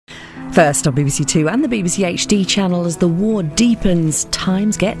First on BBC Two and the BBC HD channel, as the war deepens,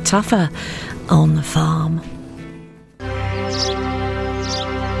 times get tougher on the farm.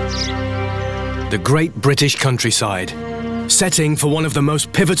 The great British countryside, setting for one of the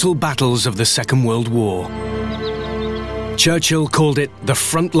most pivotal battles of the Second World War. Churchill called it the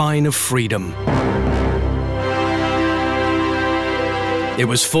front line of freedom. It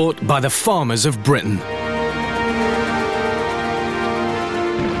was fought by the farmers of Britain.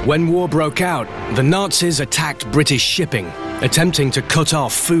 When war broke out, the Nazis attacked British shipping, attempting to cut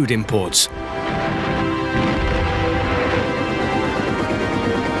off food imports.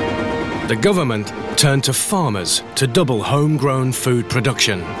 The government turned to farmers to double homegrown food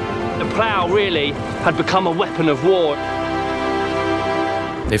production. The plough really had become a weapon of war.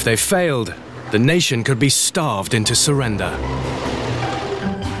 If they failed, the nation could be starved into surrender.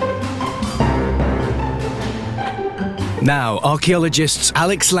 Now, archaeologists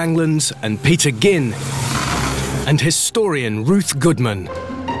Alex Langlands and Peter Ginn and historian Ruth Goodman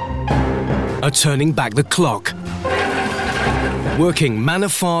are turning back the clock, working Manor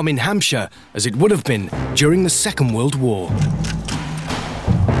Farm in Hampshire as it would have been during the Second World War.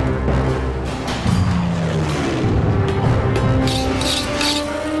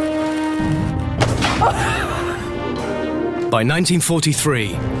 By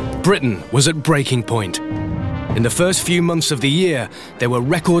 1943, Britain was at breaking point. In the first few months of the year, there were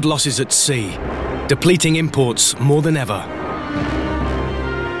record losses at sea, depleting imports more than ever.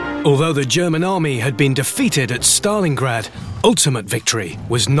 Although the German army had been defeated at Stalingrad, ultimate victory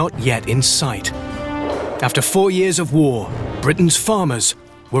was not yet in sight. After 4 years of war, Britain's farmers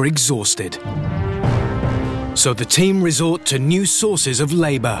were exhausted. So the team resort to new sources of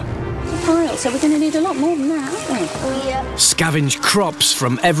labour. So we're going to need a lot more than that, aren't we? Yeah. Scavenge crops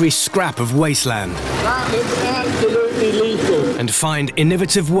from every scrap of wasteland. That is absolutely lethal. And find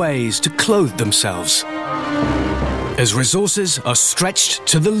innovative ways to clothe themselves. As resources are stretched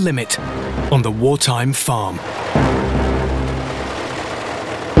to the limit on the wartime farm.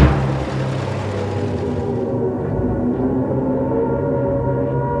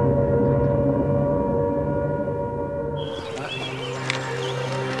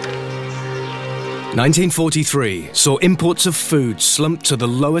 (1943) saw imports of food slump to the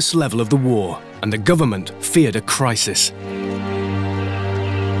lowest level of the war, and the government feared a crisis.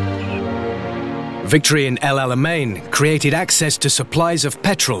 Victory in El Alamein created access to supplies of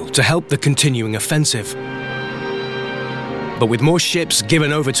petrol to help the continuing offensive. But with more ships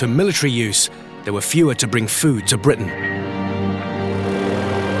given over to military use, there were fewer to bring food to Britain.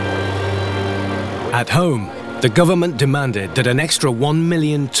 At home, the government demanded that an extra 1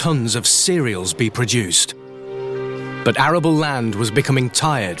 million tons of cereals be produced. But arable land was becoming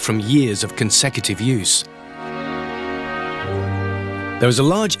tired from years of consecutive use. There was a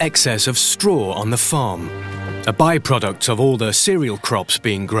large excess of straw on the farm, a byproduct of all the cereal crops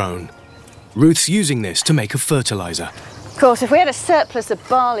being grown. Ruth's using this to make a fertiliser. Of course, if we had a surplus of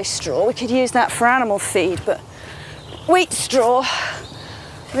barley straw, we could use that for animal feed, but wheat straw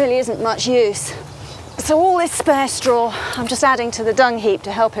really isn't much use. So all this spare straw, I'm just adding to the dung heap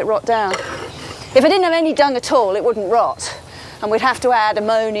to help it rot down. If I didn't have any dung at all, it wouldn't rot, and we'd have to add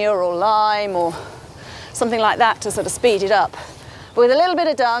ammonia or lime or something like that to sort of speed it up. But with a little bit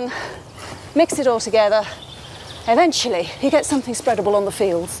of dung, mix it all together, eventually you get something spreadable on the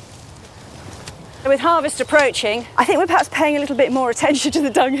fields. With harvest approaching, I think we're perhaps paying a little bit more attention to the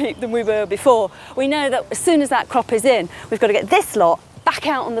dung heap than we were before. We know that as soon as that crop is in, we've got to get this lot back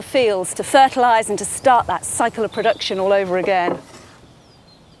out on the fields to fertilise and to start that cycle of production all over again.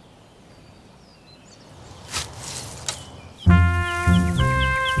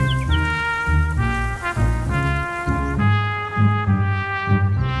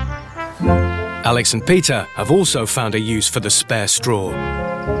 Alex and Peter have also found a use for the spare straw.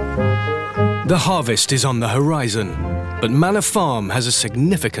 The harvest is on the horizon, but Manor Farm has a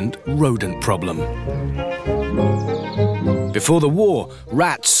significant rodent problem. Before the war,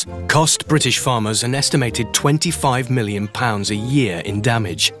 rats cost British farmers an estimated £25 million a year in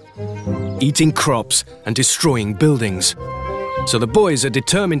damage, eating crops and destroying buildings. So the boys are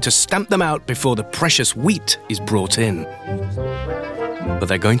determined to stamp them out before the precious wheat is brought in. But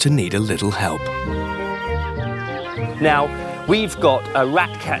they're going to need a little help. Now, we've got a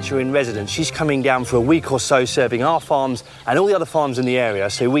rat catcher in residence. She's coming down for a week or so, serving our farms and all the other farms in the area.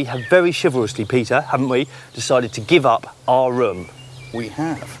 So we have very chivalrously, Peter, haven't we, decided to give up our room. We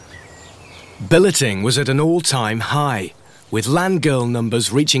have. Billeting was at an all-time high, with land girl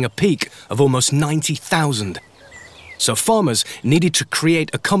numbers reaching a peak of almost 90,000. So farmers needed to create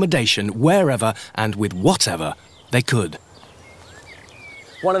accommodation wherever and with whatever they could.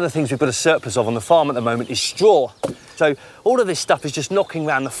 One of the things we've got a surplus of on the farm at the moment is straw. So all of this stuff is just knocking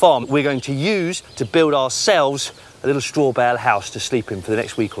around the farm. We're going to use to build ourselves a little straw bale house to sleep in for the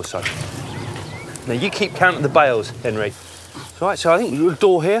next week or so. Now, you keep counting the bales, Henry. Right, so I think we've got a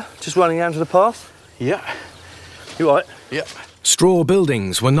door here, just running down to the path. Yeah. You all right? Yep. Straw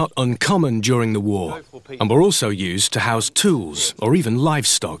buildings were not uncommon during the war and were also used to house tools or even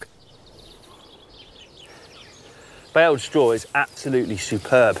livestock. Baled straw is absolutely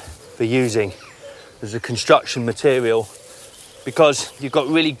superb for using as a construction material because you've got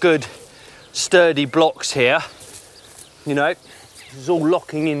really good sturdy blocks here. You know, it's all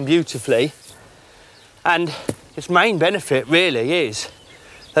locking in beautifully. And its main benefit really is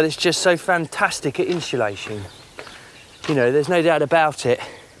that it's just so fantastic at insulation. You know, there's no doubt about it.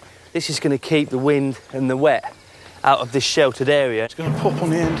 This is going to keep the wind and the wet out of this sheltered area. It's going to pop on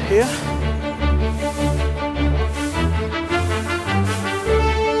the end here.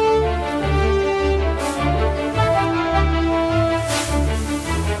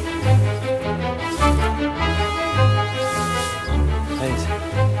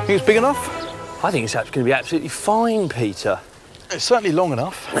 Think it's big enough? I think it's going to be absolutely fine, Peter. It's certainly long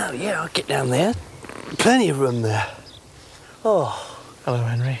enough. Oh, yeah, I'll get down there. Plenty of room there. Oh. Hello,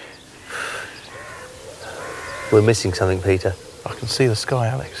 Henry. We're missing something, Peter. I can see the sky,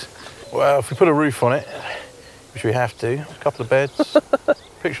 Alex. Well, if we put a roof on it, which we have to, a couple of beds,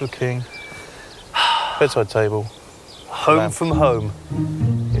 picture of the king, bedside table. Home lamp. from home.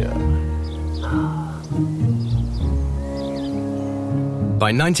 Yeah. By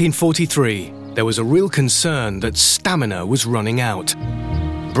 1943, there was a real concern that stamina was running out.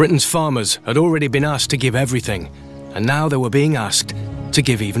 Britain's farmers had already been asked to give everything, and now they were being asked to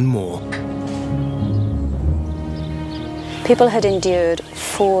give even more. People had endured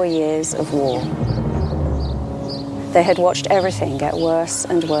 4 years of war. They had watched everything get worse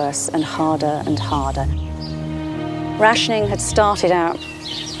and worse and harder and harder. Rationing had started out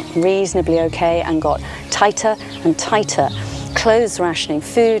reasonably okay and got tighter and tighter. Clothes rationing,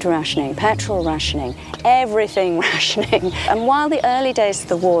 food rationing, petrol rationing, everything rationing. And while the early days of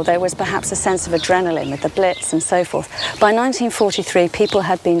the war, there was perhaps a sense of adrenaline with the Blitz and so forth, by 1943, people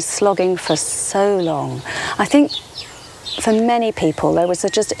had been slogging for so long. I think for many people, there was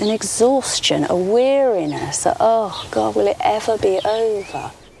just an exhaustion, a weariness, oh, God, will it ever be over?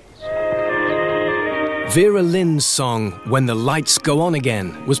 Vera Lynn's song, When the Lights Go On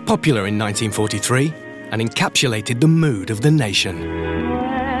Again, was popular in 1943 and encapsulated the mood of the nation.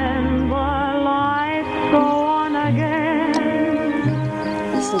 When the lights go on again.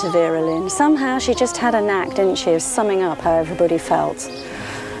 Listen to Vera Lynn. Somehow she just had a knack, didn't she, of summing up how everybody felt.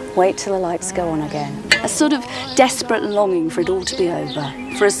 Wait till the lights go on again. A sort of desperate longing for it all to be over.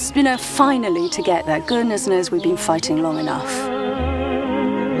 For us, you know, finally to get there. Goodness knows we've been fighting long enough.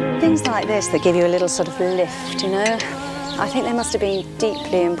 Things like this that give you a little sort of lift, you know. I think they must have been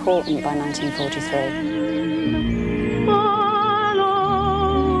deeply important by 1943.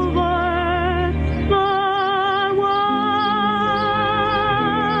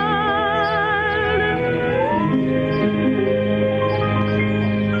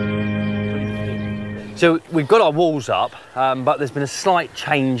 So we've got our walls up, but there's been a slight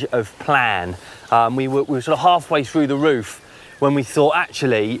change of plan. We were sort of halfway through the roof when we thought,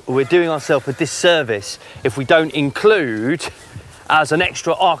 actually, we're doing ourselves a disservice if we don't include, as an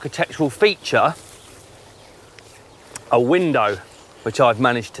extra architectural feature, a window, which I've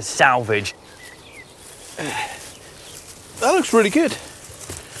managed to salvage. That looks really good.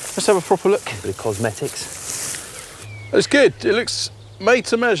 Let's have a proper look. A bit of cosmetics. It's good. It looks made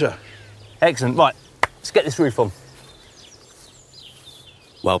to measure. Excellent. Right, let's get this roof on.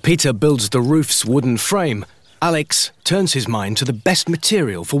 While Peter builds the roof's wooden frame, Alex turns his mind to the best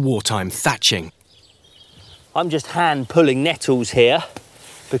material for wartime thatching. I'm just hand pulling nettles here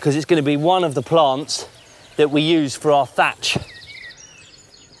because it's going to be one of the plants that we use for our thatch.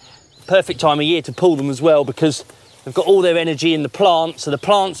 Perfect time of year to pull them as well because they've got all their energy in the plant, so the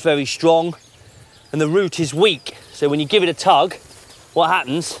plant's very strong and the root is weak. So when you give it a tug, what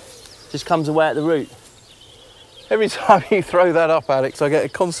happens? It just comes away at the root. Every time you throw that up, Alex, I get a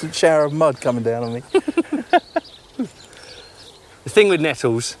constant shower of mud coming down on me. The thing with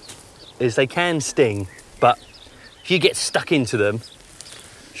nettles is they can sting, but if you get stuck into them,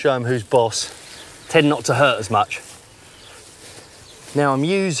 show them who's boss, tend not to hurt as much. Now I'm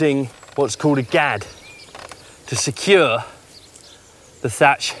using what's called a gad to secure the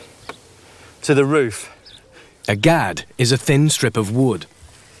thatch to the roof. A gad is a thin strip of wood.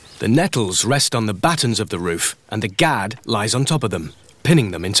 The nettles rest on the battens of the roof and the gad lies on top of them, pinning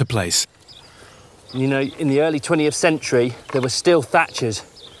them into place. You know, in the early 20th century, there were still thatchers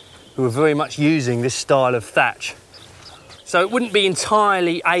who are very much using this style of thatch. So it wouldn't be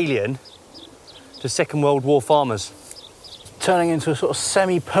entirely alien to Second World War farmers. Turning into a sort of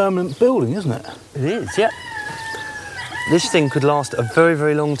semi-permanent building, isn't it? It is, yeah. This thing could last a very,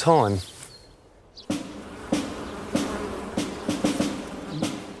 very long time.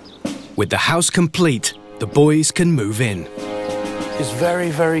 With the house complete, the boys can move in. It's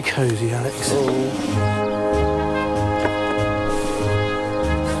very, very cosy, Alex.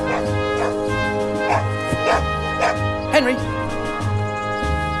 Henry!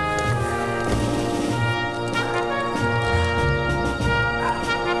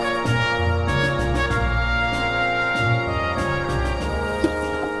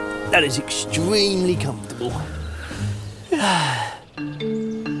 That is extremely comfortable.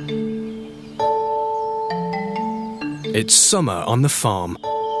 It's summer on the farm,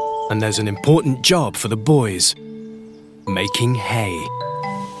 and there's an important job for the boys: making hay.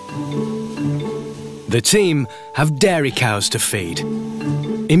 The team have dairy cows to feed.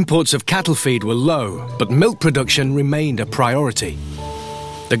 Imports of cattle feed were low, but milk production remained a priority.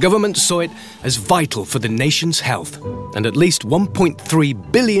 The government saw it as vital for the nation's health, and at least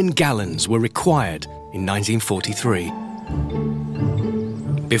 1.3 billion gallons were required in 1943.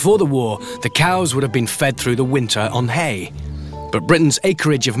 Before the war, the cows would have been fed through the winter on hay, but Britain's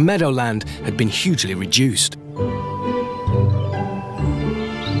acreage of meadowland had been hugely reduced.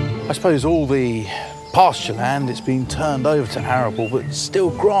 I suppose all the pasture land, it's been turned over to arable, but still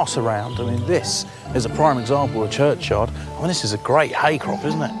grass around. I mean, this is a prime example of a churchyard. I mean, this is a great hay crop,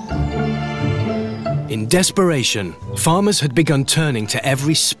 isn't it? In desperation, farmers had begun turning to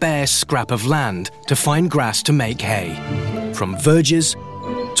every spare scrap of land to find grass to make hay, from verges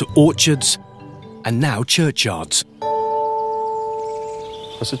to orchards and now churchyards.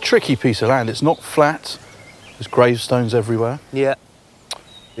 It's a tricky piece of land. It's not flat. There's gravestones everywhere. Yeah.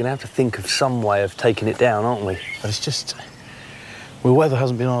 We're going to have to think of some way of taking it down, aren't we? But it's just... well, weather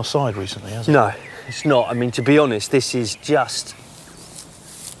hasn't been on our side recently, has it? No, it's not. I mean, to be honest, this is just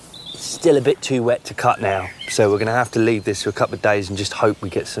still a bit too wet to cut now. So we're going to have to leave this for a couple of days and just hope we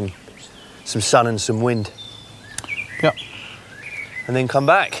get some sun and some wind. Yep. And then come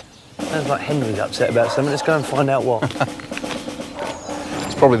back. Sounds like Henry's upset about something. Let's go and find out what.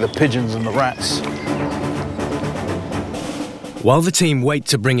 It's probably the pigeons and the rats. While the team wait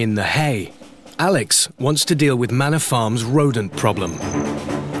to bring in the hay, Alex wants to deal with Manor Farm's rodent problem.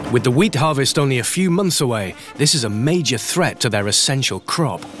 With the wheat harvest only a few months away, this is a major threat to their essential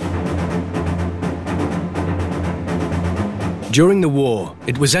crop. During the war,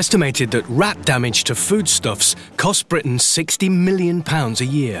 it was estimated that rat damage to foodstuffs cost Britain £60 million a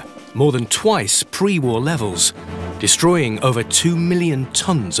year, more than twice pre-war levels, destroying over 2 million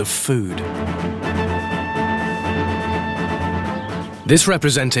tonnes of food. This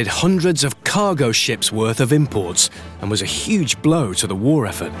represented hundreds of cargo ships worth of imports and was a huge blow to the war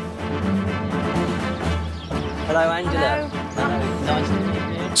effort. Hello, Angela. Hello. Nice to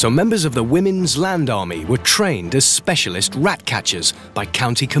meet you. So members of the Women's Land Army were trained as specialist rat catchers by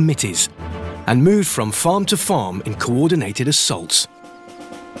county committees and moved from farm to farm in coordinated assaults.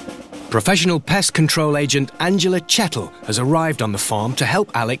 Professional pest control agent Angela Chettle has arrived on the farm to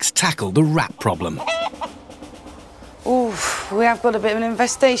help Alex tackle the rat problem. Oof, we have got a bit of an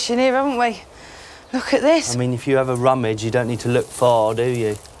infestation here, haven't we? Look at this. I mean, if you have a rummage, you don't need to look far, do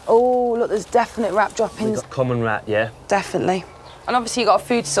you? Oh, look, there's definite rat We've droppings. got common rat, yeah? Definitely. And obviously you've got a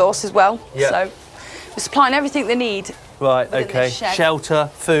food source as well. Yeah. So we're supplying everything they need. Right, Within OK. this shed.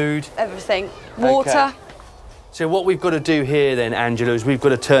 Shelter, food. Everything. Water. Okay. So what we've got to do here then, Angela, is we've got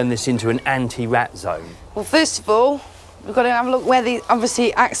to turn this into an anti-rat zone. Well, first of all, we've got to have a look where they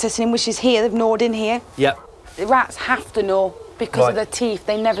obviously accessing, which is here. They've gnawed in here. Yep. The rats have to gnaw because of Right. their teeth.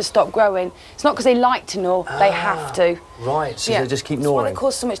 They never stop growing. It's not because they like to gnaw, they have to. Right, so Yeah. they just keep That's why gnawing. they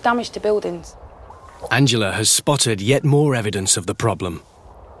cause so much damage to buildings. Angela has spotted yet more evidence of the problem.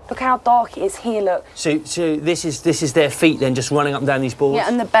 Look how dark it is here, look. So this is their feet then just running up and down these boards? Yeah,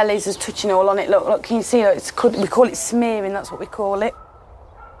 and the bellies is touching all on it. Look, can you see? Look, we call it smearing, that's what we call it.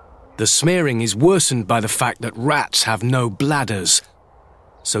 The smearing is worsened by the fact that rats have no bladders,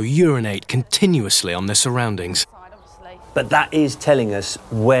 so urinate continuously on their surroundings. But that is telling us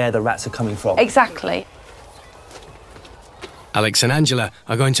where the rats are coming from. Exactly. Alex and Angela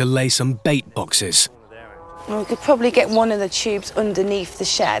are going to lay some bait boxes. And we could probably get one of the tubes underneath the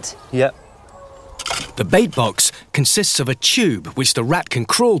shed. Yep. The bait box consists of a tube which the rat can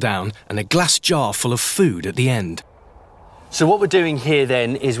crawl down and a glass jar full of food at the end. So what we're doing here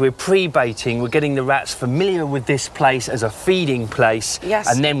then is we're pre-baiting, we're getting the rats familiar with this place as a feeding place. Yes.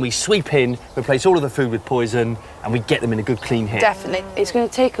 And then we sweep in, replace all of the food with poison, and we get them in a good clean hit. Definitely. It's going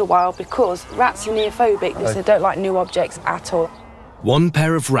to take a while because rats are neophobic. They don't like new objects at all. One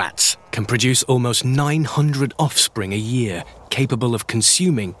pair of rats can produce almost 900 offspring a year, capable of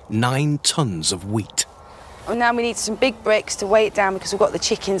consuming 9 tons of wheat. And now we need some big bricks to weigh it down because we've got the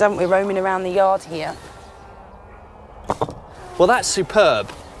chickens, haven't we, roaming around the yard here. Well, that's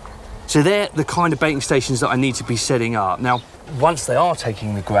superb. So they're the kind of baiting stations that I need to be setting up. Now, once they are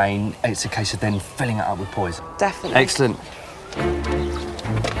taking the grain, it's a case of then filling it up with poison. Definitely. Excellent.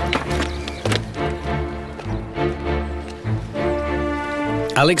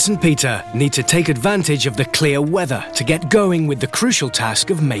 Alex and Peter need to take advantage of the clear weather to get going with the crucial task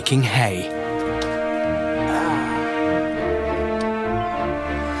of making hay.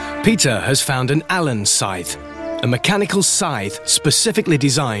 Peter has found an Allen scythe, a mechanical scythe specifically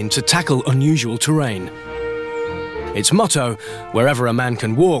designed to tackle unusual terrain. Its motto, wherever a man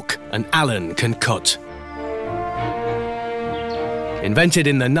can walk, an Allen can cut. Invented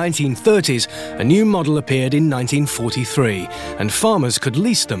in the 1930s, a new model appeared in 1943, and farmers could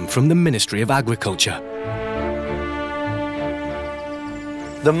lease them from the Ministry of Agriculture.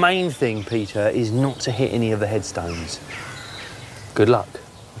 The main thing, Peter, is not to hit any of the headstones. Good luck.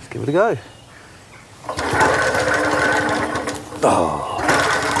 Let's give it a go. Oh.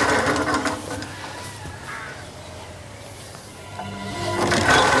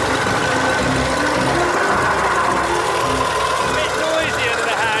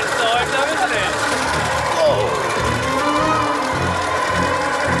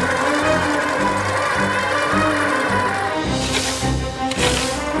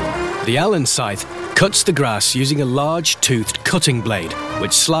 The Allen scythe cuts the grass using a large-toothed cutting blade,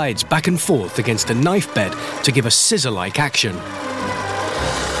 which slides back and forth against a knife bed to give a scissor-like action.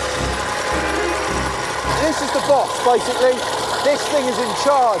 This is the boss, basically. This thing is in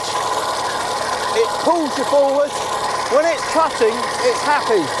charge. It pulls you forward. When it's cutting, it's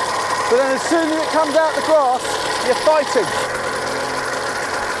happy. But then as soon as it comes out the grass, you're fighting.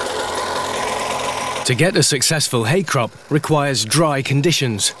 To get a successful hay crop requires dry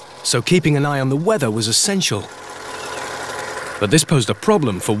conditions, so keeping an eye on the weather was essential. But this posed a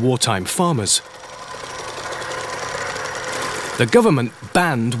problem for wartime farmers. The government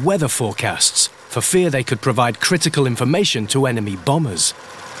banned weather forecasts for fear they could provide critical information to enemy bombers.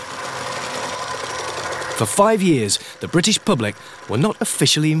 For 5 years, the British public were not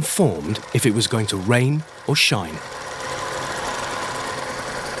officially informed if it was going to rain or shine.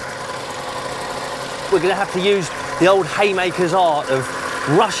 We're going to have to use the old haymaker's art of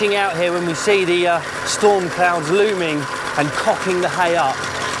rushing out here when we see the storm clouds looming and cocking the hay up.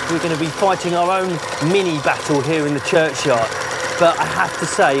 We're going to be fighting our own mini battle here in the churchyard. But I have to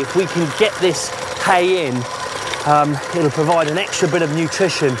say, if we can get this hay in, it'll provide an extra bit of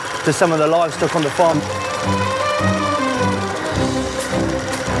nutrition to some of the livestock on the farm.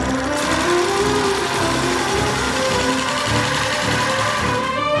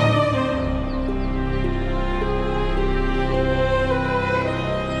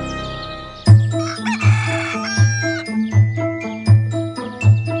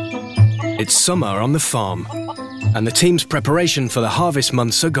 It's summer on the farm, and the team's preparation for the harvest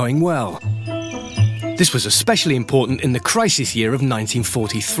months are going well. This was especially important in the crisis year of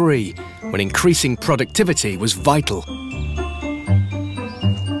 1943, when increasing productivity was vital.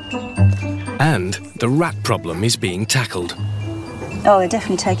 And the rat problem is being tackled. Oh, they're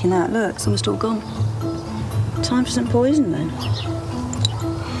definitely taking that. Look, it's almost all gone. Time for some poison, then.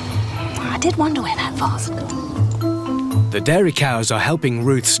 I did wonder where that vase went. The dairy cows are helping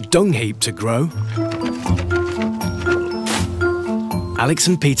Ruth's dung heap to grow. Alex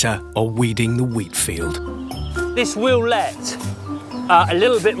and Peter are weeding the wheat field. This will let a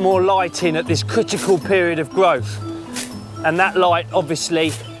little bit more light in at this critical period of growth. And that light,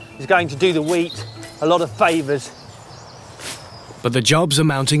 obviously, is going to do the wheat a lot of favours. But the jobs are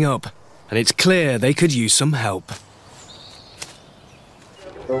mounting up, and it's clear they could use some help.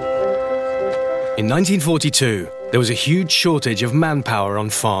 In 1942, there was a huge shortage of manpower on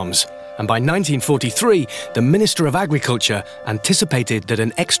farms, and by 1943, the Minister of Agriculture anticipated that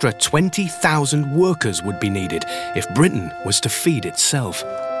an extra 20,000 workers would be needed if Britain was to feed itself.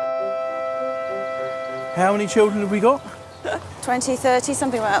 How many children have we got? 20, 30,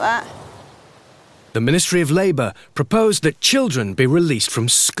 something like that. The Ministry of Labour proposed that children be released from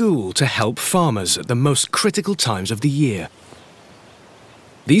school to help farmers at the most critical times of the year.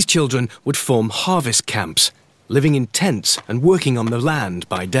 These children would form harvest camps, living in tents and working on the land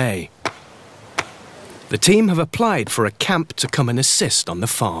by day. the team have applied for a camp to come and assist on the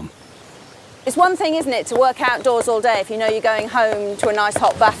farm. It's one thing, isn't it, to work outdoors all day if you know you're going home to a nice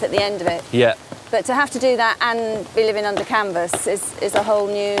hot bath at the end of it. Yeah. But to have to do that and be living under canvas is a whole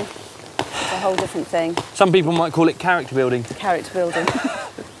different thing. Some people might call it character building. Character building.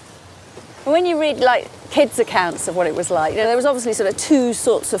 When you read, like, kids' accounts of what it was like, you know, there was obviously sort of two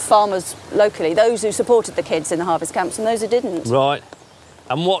sorts of farmers locally, those who supported the kids in the harvest camps and those who didn't. Right.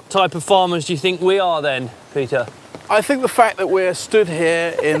 And what type of farmers do you think we are then, Peter? I think the fact that we're stood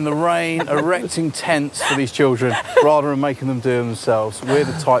here in the rain erecting tents for these children rather than making them do it themselves, we're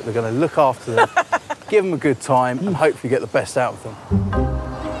the type that are going to look after them, give them a good time and hopefully get the best out of them.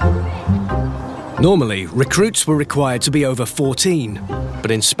 Normally, recruits were required to be over 14,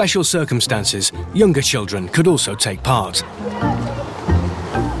 but in special circumstances, younger children could also take part.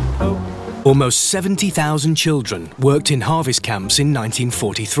 Almost 70,000 children worked in harvest camps in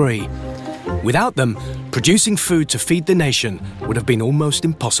 1943. Without them, producing food to feed the nation would have been almost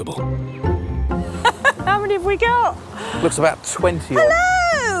impossible. How many have we got? Looks about 20 odd.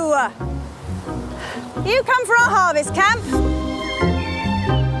 Hello! You come for our harvest camp?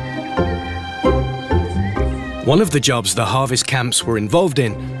 One of the jobs the harvest camps were involved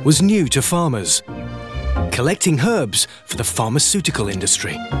in was new to farmers: collecting herbs for the pharmaceutical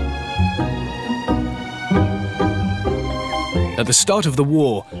industry. At the start of the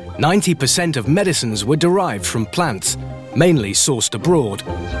war, 90% of medicines were derived from plants, mainly sourced abroad.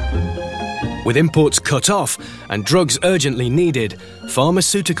 With imports cut off and drugs urgently needed,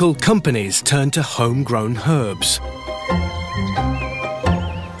 pharmaceutical companies turned to homegrown herbs.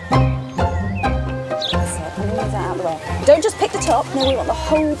 Don't just pick the top, no, we want the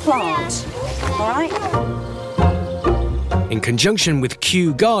whole plant, all right? In conjunction with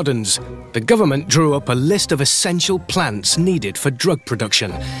Kew Gardens, the government drew up a list of essential plants needed for drug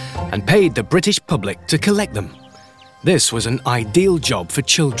production and paid the British public to collect them. This was an ideal job for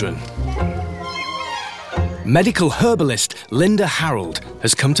children. Medical herbalist Linda Harold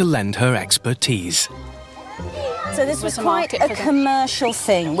has come to lend her expertise. So this was quite a commercial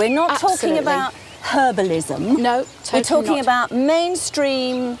thing. We're not talking about herbalism. No, totally We're talking not. about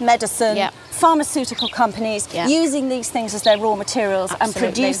mainstream medicine, Yep. pharmaceutical companies using these things as their raw materials and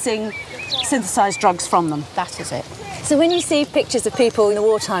producing synthesised drugs from them. That is it. So when you see pictures of people in the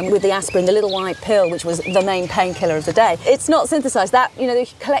wartime with the aspirin, the little white pill, which was the main painkiller of the day, it's not synthesised. That, you know, they're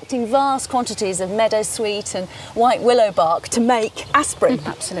collecting vast quantities of meadowsweet and white willow bark to make aspirin.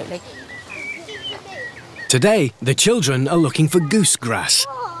 Absolutely. Today, the children are looking for goosegrass.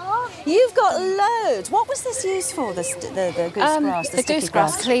 You've got loads. What was this used for, the goosegrass? The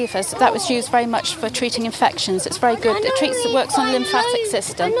goosegrass cleavers, that was used very much for treating infections. It's very good. It works on the lymphatic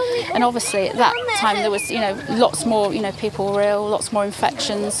system. And obviously at that time there was, lots more, people were ill, lots more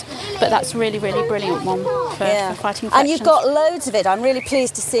infections. But that's really, really brilliant one for fighting infections. And you've got loads of it. I'm really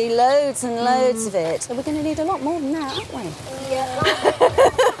pleased to see loads and loads of it. So we're going to need a lot more than that, aren't we? Yeah.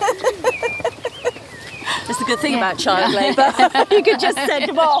 That's the good thing about child labour. You could just send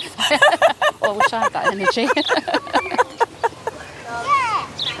them off. Well, I wish I had that energy.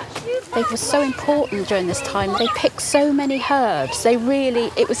 They were so important during this time. They picked so many herbs.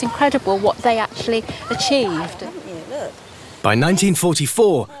 It was incredible what they actually achieved. By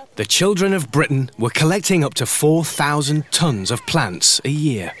 1944, the children of Britain were collecting up to 4,000 tonnes of plants a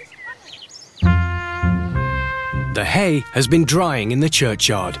year. The hay has been drying in the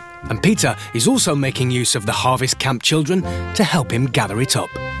churchyard, and Peter is also making use of the harvest camp children to help him gather it up.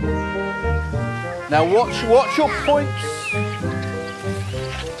 Now watch your points.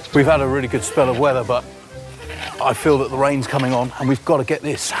 We've had a really good spell of weather, but I feel that the rain's coming on and we've got to get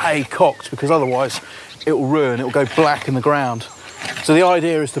this hay cocked because otherwise it will ruin, it will go black in the ground. So the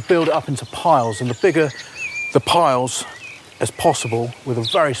idea is to build it up into piles, and the bigger the piles as possible with a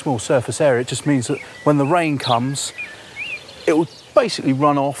very small surface area, it just means that when the rain comes, it will basically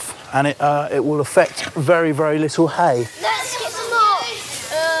run off and it will affect very, very little hay.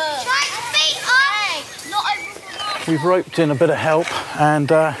 We've roped in a bit of help and,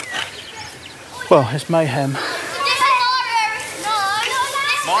 well, it's mayhem.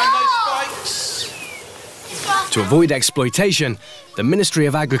 To avoid exploitation, the Ministry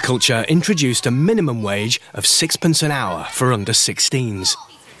of Agriculture introduced a minimum wage of 6p an hour for under 16s.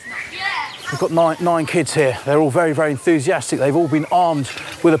 We've got nine kids here. They're all very, very enthusiastic. They've all been armed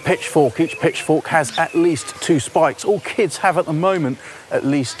with a pitchfork. Each pitchfork has at least 2 spikes. All kids have at the moment at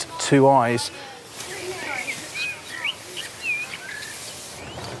least 2 eyes.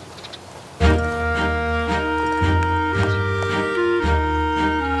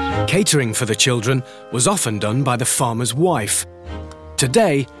 Catering for the children was often done by the farmer's wife.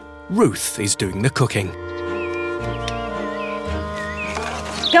 Today, Ruth is doing the cooking.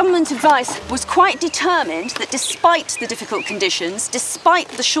 Government advice was quite determined that despite the difficult conditions, despite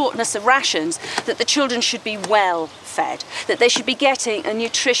the shortness of rations, that the children should be well fed, that they should be getting a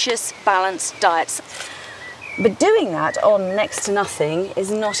nutritious, balanced diet. But doing that on next to nothing is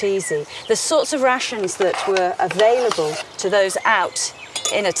not easy. The sorts of rations that were available to those out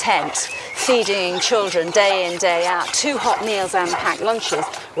in a tent, feeding children day in, day out, 2 hot meals and packed lunches,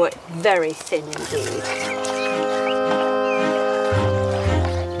 were very thin indeed.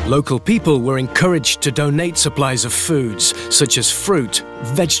 Local people were encouraged to donate supplies of foods, such as fruit,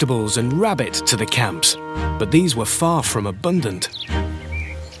 vegetables and rabbit, to the camps. But these were far from abundant.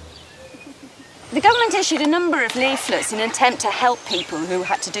 The government issued a number of leaflets in an attempt to help people who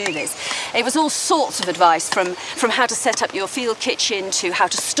had to do this. It was all sorts of advice, from how to set up your field kitchen to how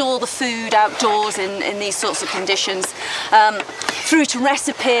to store the food outdoors in these sorts of conditions, through to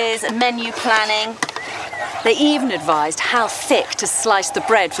recipes and menu planning. They even advised how thick to slice the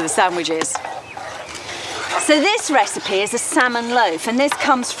bread for the sandwiches. So this recipe is a salmon loaf, and this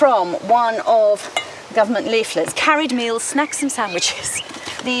comes from one of the government leaflets, carried meals, snacks and sandwiches.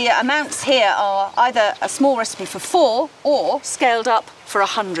 The amounts here are either a small recipe for 4 or scaled up for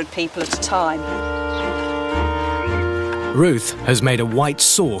 100 people at a time. Ruth has made a white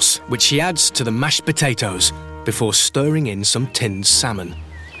sauce, which she adds to the mashed potatoes before stirring in some tinned salmon.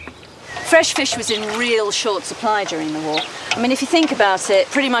 Fresh fish was in real short supply during the war. I mean, if you think about it,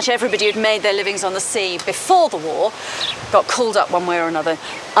 pretty much everybody who'd made their livings on the sea before the war got called up one way or another,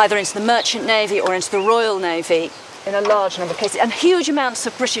 either into the Merchant Navy or into the Royal Navy in a large number of cases. And huge amounts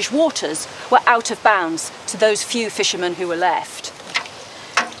of British waters were out of bounds to those few fishermen who were left.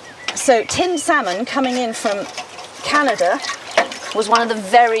 So tinned salmon coming in from Canada was one of the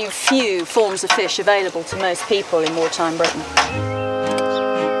very few forms of fish available to most people in wartime Britain.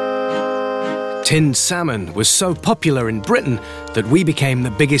 Tinned salmon was so popular in Britain that we became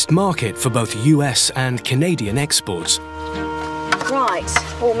the biggest market for both US and Canadian exports. Right,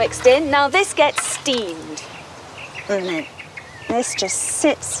 all mixed in. Now this gets steamed. And then this just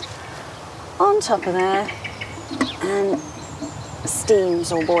sits on top of there and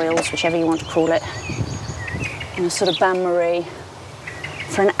steams or boils, whichever you want to call it, in a sort of bain-marie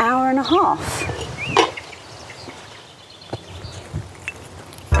for an hour and a half.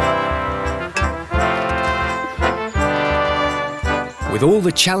 With all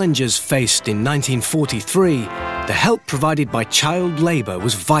the challenges faced in 1943, the help provided by child labour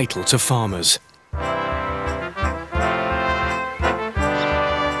was vital to farmers.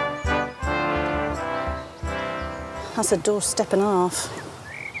 That's a doorstep and a half.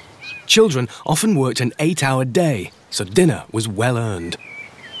 Children often worked an 8-hour day, so dinner was well earned.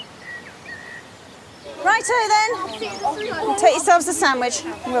 Righto then, take yourselves a sandwich.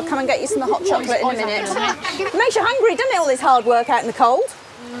 We'll come and get you some hot chocolate in a minute. It makes you hungry, doesn't it, all this hard work out in the cold?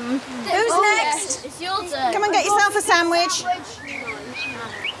 Who's next? It's your turn. Come and get yourself a sandwich.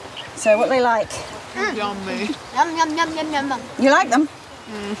 So what do they like? Yummy. Yum, yum, yum, yum, yum, yum. You like them?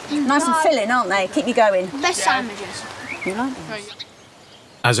 Nice and filling, aren't they? Keep you going. Best sandwiches. You like them?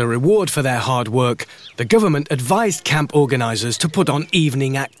 As a reward for their hard work, the government advised camp organisers to put on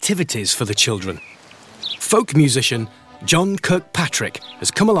evening activities for the children. Folk musician John Kirkpatrick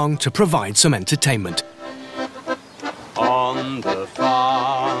has come along to provide some entertainment. On the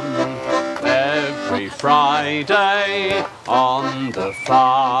farm, every Friday, on the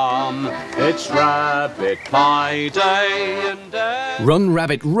farm, it's rabbit pie day and Run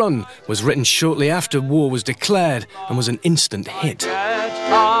Rabbit Run was written shortly after war was declared and was an instant hit.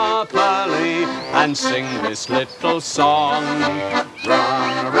 get up early and sing this little song.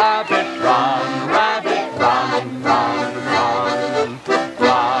 Run, rabbit, run, rabbit, run, run, run.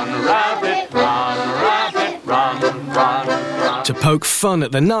 Run, rabbit, run, rabbit, run, run, run. To poke fun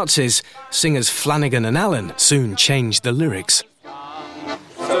at the Nazis, singers Flanagan and Allen soon changed the lyrics.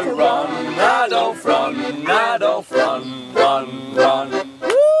 So run, Adolf, run, Adolf, run, run, run.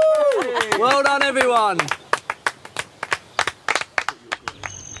 Woo! Well done, everyone.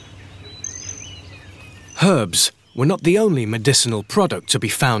 Herbs were not the only medicinal product to be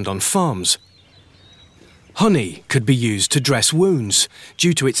found on farms. Honey could be used to dress wounds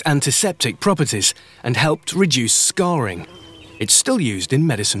due to its antiseptic properties and helped reduce scarring. It's still used in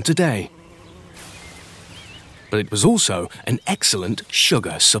medicine today. But it was also an excellent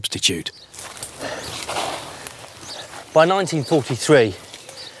sugar substitute. By 1943,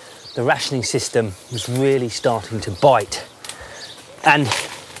 the rationing system was really starting to bite. And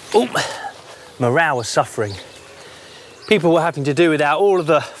morale was suffering. People were having to do without all of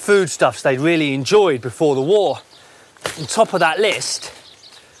the foodstuffs they'd really enjoyed before the war. On top of that list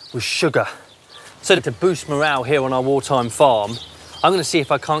was sugar. So to boost morale here on our Wartime Farm, I'm going to see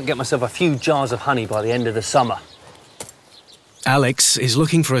if I can't get myself a few jars of honey by the end of the summer. Alex is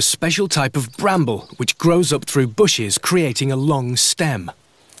looking for a special type of bramble which grows up through bushes, creating a long stem.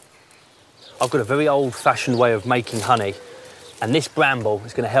 I've got a very old-fashioned way of making honey, and this bramble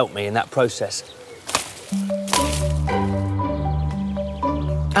is going to help me in that process.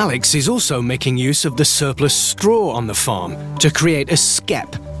 Alex is also making use of the surplus straw on the farm to create a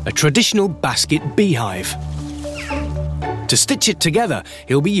skep, a traditional basket beehive. To stitch it together,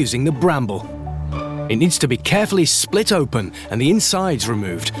 he'll be using the bramble. It needs to be carefully split open and the insides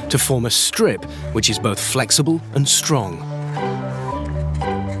removed to form a strip which is both flexible and strong.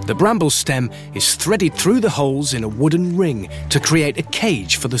 The bramble stem is threaded through the holes in a wooden ring to create a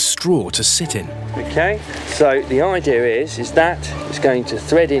cage for the straw to sit in. Okay, so the idea is that it's going to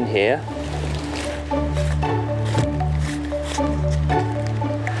thread in here.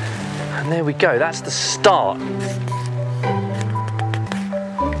 And there we go, that's the start.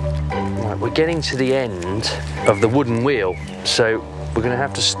 Right, we're getting to the end of the wooden wheel, so we're going to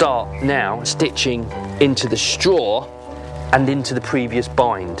have to start now stitching into the straw and into the previous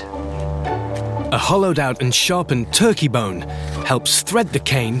bind. A hollowed out and sharpened turkey bone helps thread the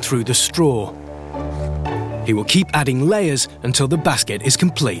cane through the straw. He will keep adding layers until the basket is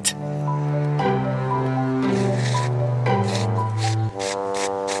complete.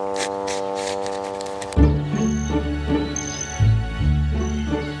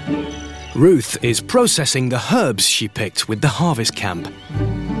 Ruth is processing the herbs she picked with the harvest camp.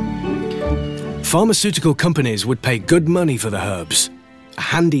 Pharmaceutical companies would pay good money for the herbs, a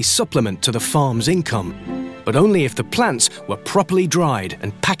handy supplement to the farm's income, but only if the plants were properly dried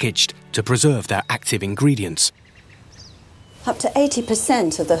and packaged to preserve their active ingredients. Up to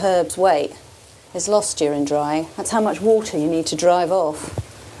 80% of the herb's weight is lost during drying. That's how much water you need to drive off.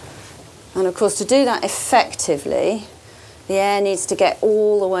 And of course, to do that effectively, the air needs to get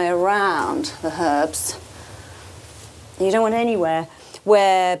all the way around the herbs. You don't want anywhere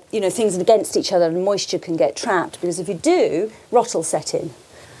where, things are against each other and moisture can get trapped, because if you do, rot will set in.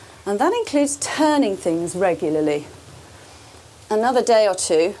 And that includes turning things regularly. Another day or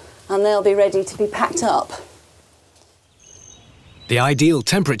two, and they'll be ready to be packed up. The ideal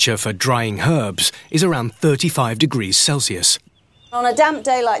temperature for drying herbs is around 35 degrees Celsius. On a damp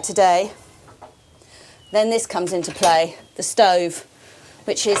day like today, then this comes into play, the stove,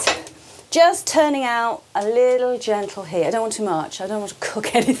 which is just turning out a little gentle heat. I don't want too much. I don't want to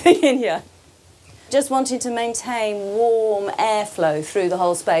cook anything in here. Just wanting to maintain warm airflow through the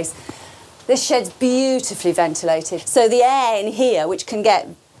whole space. This shed's beautifully ventilated, so the air in here, which can get,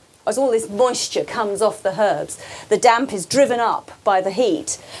 as all this moisture comes off the herbs, the damp is driven up by the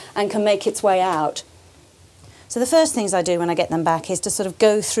heat and can make its way out. So the first things I do when I get them back is to sort of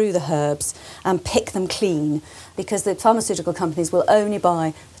go through the herbs and pick them clean, because the pharmaceutical companies will only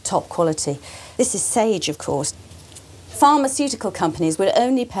buy the top quality. This is sage, of course. Pharmaceutical companies would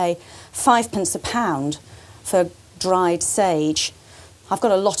only pay 5 pence a pound for dried sage. I've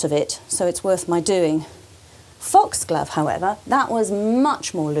got a lot of it, so it's worth my doing. Foxglove, however, that was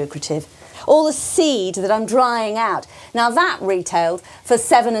much more lucrative. All the seed that I'm drying out, now that retailed for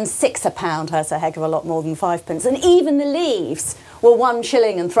 7 and 6 a pound. That's a heck of a lot more than 5 pence. And even the leaves were 1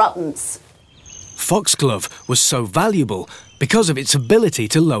 shilling and threepence. Foxglove was so valuable because of its ability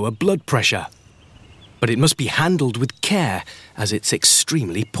to lower blood pressure. But it must be handled with care, as it's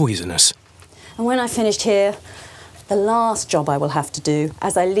extremely poisonous. And when I've finished here, the last job I will have to do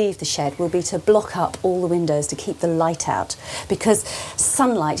as I leave the shed will be to block up all the windows to keep the light out, because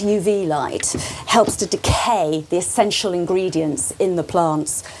sunlight, UV light, helps to decay the essential ingredients in the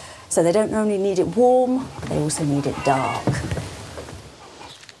plants. So they don't only need it warm, they also need it dark.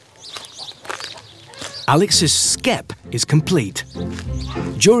 Alex's skep is complete.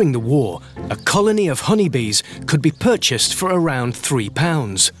 During the war, a colony of honeybees could be purchased for around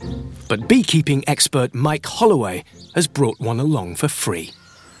 £3. But beekeeping expert Mike Holloway has brought one along for free.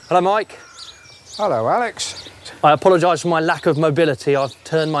 Hello, Mike. Hello, Alex. I apologise for my lack of mobility. I've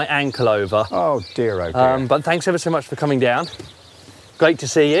turned my ankle over. Oh, dear, oh, dear. But thanks ever so much for coming down. Great to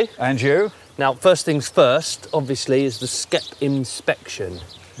see you. And you? Now, first things first, obviously, is the skep inspection.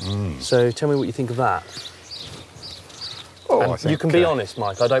 So tell me what you think of that. Oh, And I think, you can be honest,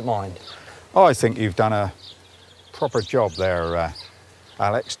 Mike, I don't mind. I think you've done a proper job there,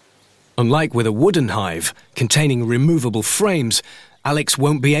 Alex. Unlike with a wooden hive containing removable frames, Alex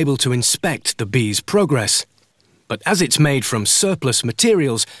won't be able to inspect the bees' progress. But as it's made from surplus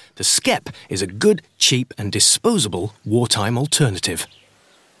materials, the skep is a good, cheap and disposable wartime alternative.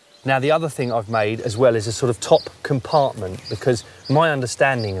 Now, the other thing I've made as well is a sort of top compartment, because my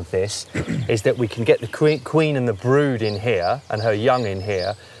understanding of this is that we can get the queen and the brood in here and her young in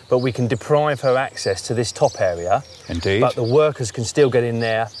here, but we can deprive her access to this top area. Indeed. But the workers can still get in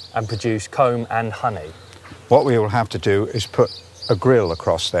there and produce comb and honey. What we will have to do is put a grill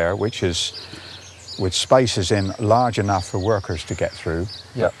across there, which is with spaces in large enough for workers to get through,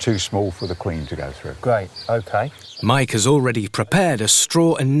 but too small for the queen to go through. Great, OK. Mike has already prepared a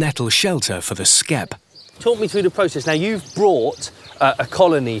straw and nettle shelter for the skep. Talk me through the process. Now, you've brought a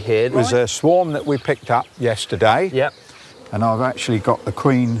colony here. It was a swarm that we picked up yesterday. Yep. And I've actually got the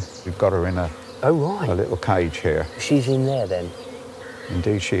queen. We've got her in a little cage here. She's in there, then?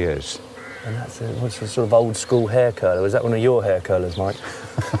 Indeed she is. And that's what's a sort of old school hair curler? Was that one of your hair curlers, Mike?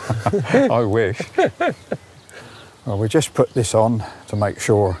 I wish. Well, we just put this on to make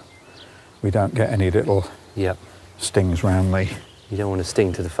sure we don't get any little stings round me. You don't want to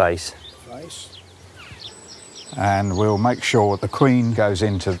sting to the face. And we'll make sure the queen goes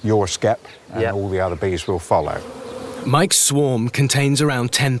into your skep and all the other bees will follow. Mike's swarm contains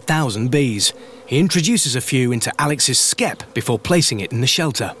around 10,000 bees. He introduces a few into Alex's skep before placing it in the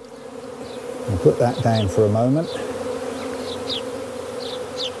shelter. We'll put that down for a moment.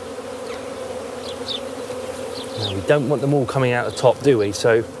 Now, we don't want them all coming out the top, do we?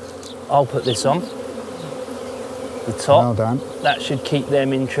 So I'll put this on the top. Well done. That should keep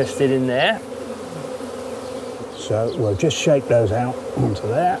them interested in there. So we'll just shake those out onto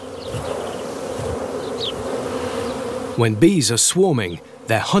there. When bees are swarming,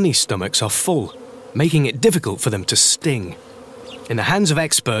 their honey stomachs are full, making it difficult for them to sting. In the hands of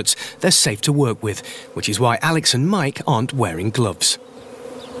experts, they're safe to work with, which is why Alex and Mike aren't wearing gloves.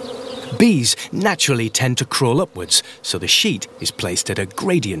 Bees naturally tend to crawl upwards, so the sheet is placed at a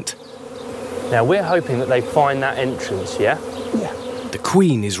gradient. Now, we're hoping that they find that entrance, yeah? Yeah. The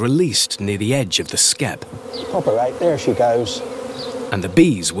queen is released near the edge of the skep. Pop her out, there she goes. And the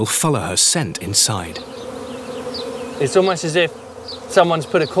bees will follow her scent inside. It's almost as if someone's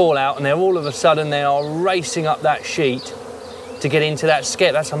put a call out and they're all of a sudden they are racing up that sheet to get into that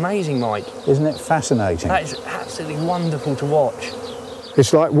skep. That's amazing, Mike. Isn't it fascinating? That is absolutely wonderful to watch.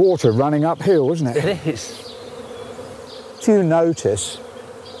 It's like water running uphill, isn't it? It is. If you notice,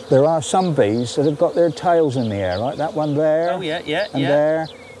 there are some bees that have got their tails in the air, like that one there. Oh, yeah. And there.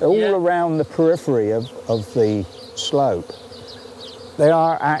 They're all around the periphery of the slope. They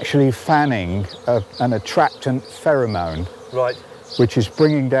are actually fanning an attractant pheromone. Right. Which is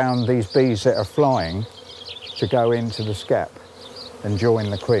bringing down these bees that are flying to go into the skep and join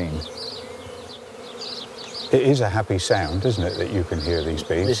the queen. It is a happy sound, isn't it, that you can hear these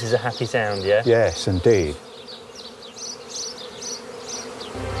bees? This is a happy sound, yeah? Yes, indeed.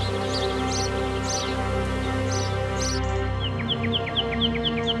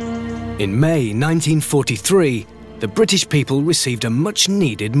 In May 1943, the British people received a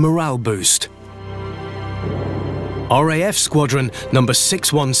much-needed morale boost. RAF Squadron number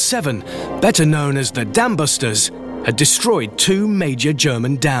 617, better known as the Dam Busters, had destroyed 2 major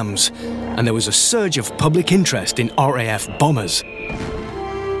German dams, and there was a surge of public interest in RAF bombers.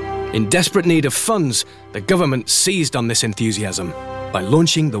 In desperate need of funds, the government seized on this enthusiasm by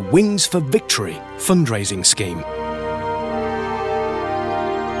launching the Wings for Victory fundraising scheme.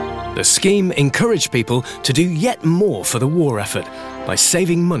 The scheme encouraged people to do yet more for the war effort by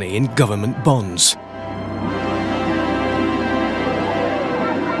saving money in government bonds.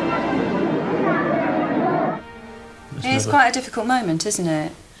 It's quite a difficult moment, isn't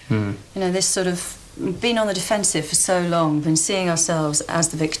it? You know, this sort of been on the defensive for so long, been seeing ourselves as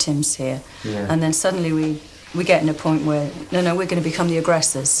the victims here, and then suddenly we get in a point where, no, we're going to become the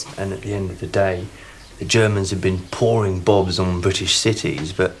aggressors. And at the end of the day, the Germans have been pouring bombs on British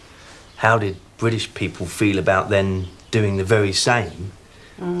cities, but how did British people feel about then doing the very same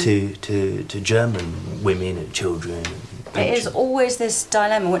to German women and children? It is always this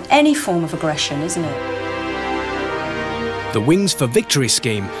dilemma with any form of aggression, isn't it? The Wings for Victory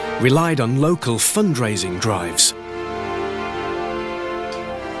scheme relied on local fundraising drives.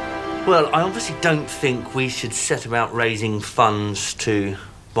 Well, I obviously don't think we should set about raising funds to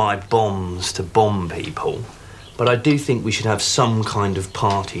buy bombs to bomb people, but I do think we should have some kind of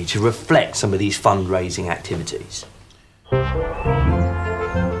party to reflect some of these fundraising activities.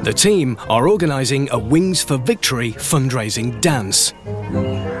 The team are organising a Wings for Victory fundraising dance.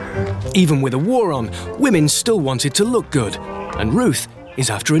 Even with a war on, women still wanted to look good, and Ruth is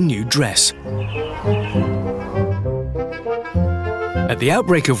after a new dress. At the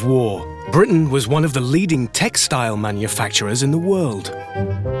outbreak of war, Britain was one of the leading textile manufacturers in the world.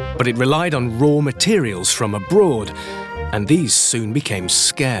 But it relied on raw materials from abroad, and these soon became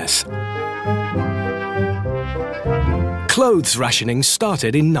scarce. Clothes rationing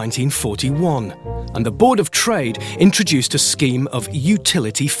started in 1941, and the Board of Trade introduced a scheme of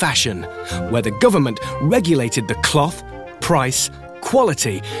utility fashion, where the government regulated the cloth, price,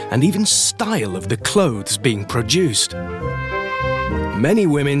 quality, and even style of the clothes being produced. Many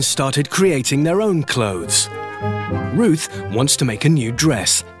women started creating their own clothes. Ruth wants to make a new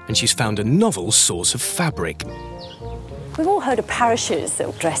dress, and she's found a novel source of fabric. We've all heard of parachute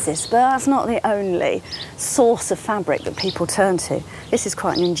silk dresses, but that's not the only source of fabric that people turn to. This is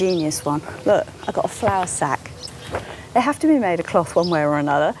quite an ingenious one. Look, I've got a flour sack. They have to be made of cloth one way or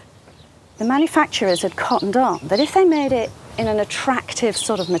another. The manufacturers had cottoned on that if they made it in an attractive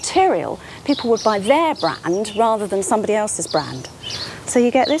sort of material, people would buy their brand rather than somebody else's brand. So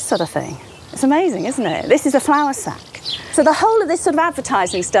you get this sort of thing. It's amazing, isn't it? This is a flour sack. So the whole of this sort of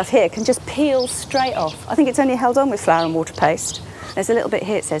advertising stuff here can just peel straight off. I think it's only held on with flour and water paste. There's a little bit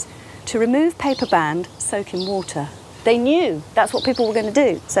here, it says, to remove paper band, soak in water. They knew that's what people were going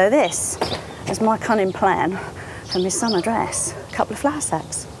to do. So this is my cunning plan for my summer dress. A couple of flour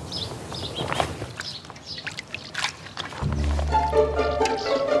sacks.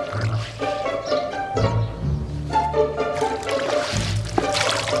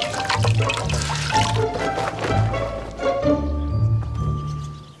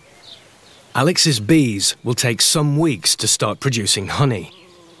 Alex's bees will take some weeks to start producing honey.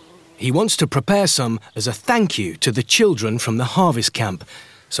 He wants to prepare some as a thank you to the children from the harvest camp,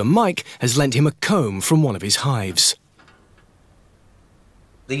 so Mike has lent him a comb from one of his hives.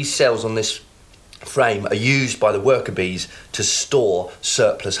 These cells on this frame are used by the worker bees to store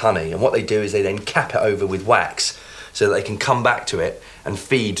surplus honey, and what they do is they then cap it over with wax so that they can come back to it and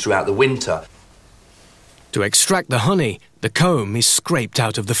feed throughout the winter. To extract the honey, the comb is scraped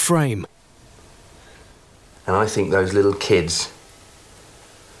out of the frame. And I think those little kids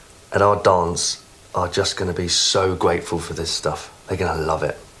at our dance are just going to be so grateful for this stuff. They're going to love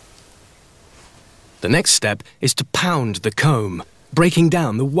it. The next step is to pound the comb, breaking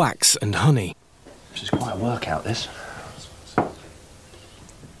down the wax and honey. Which is quite a workout, this.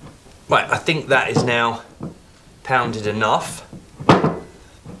 Right, I think that is now pounded enough.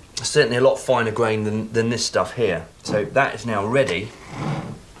 Certainly a lot finer grain than this stuff here. So that is now ready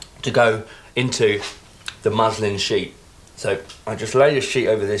to go into the muslin sheet. So I just lay this sheet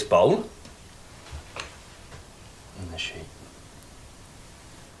over this bowl. And the sheet.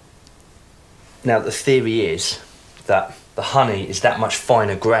 Now the theory is that the honey is that much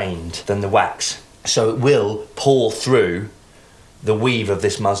finer grained than the wax, so it will pour through the weave of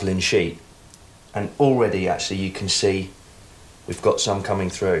this muslin sheet. And already actually you can see we've got some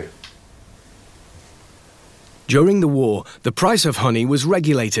coming through. During the war, the price of honey was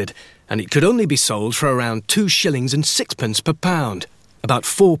regulated, and it could only be sold for around 2 shillings and 6pence per pound, about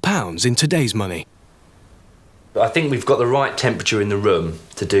 £4 in today's money. I think we've got the right temperature in the room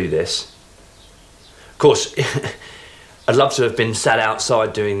to do this. Of course, I'd love to have been sat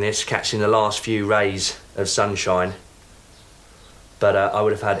outside doing this, catching the last few rays of sunshine, but I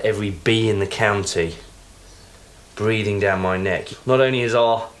would have had every bee in the county breathing down my neck. Not only is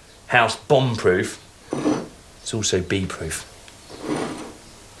our house bomb-proof, it's also bee-proof.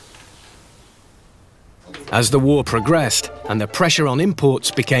 As the war progressed and the pressure on imports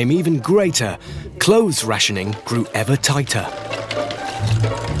became even greater, clothes rationing grew ever tighter.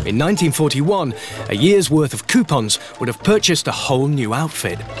 In 1941, a year's worth of coupons would have purchased a whole new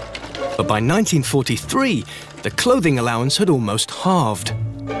outfit. But by 1943, the clothing allowance had almost halved.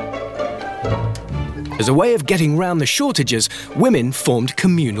 As a way of getting round the shortages, women formed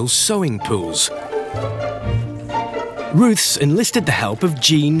communal sewing pools. Ruth's enlisted the help of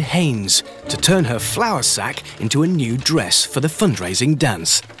Jean Haynes to turn her flour sack into a new dress for the fundraising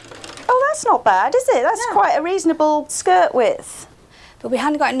dance. Oh, that's not bad, is it? That's quite a reasonable skirt width. But we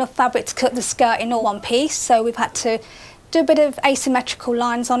hadn't got enough fabric to cut the skirt in all one piece, so we've had to do a bit of asymmetrical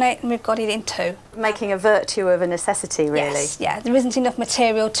lines on it, and we've got it in two. Making a virtue of a necessity, really. Yes, yeah. There isn't enough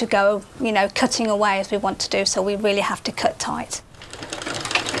material to go, cutting away as we want to do, so we really have to cut tight.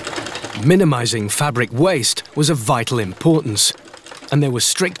 Minimising fabric waste was of vital importance, and there were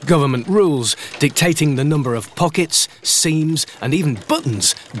strict government rules dictating the number of pockets, seams, and even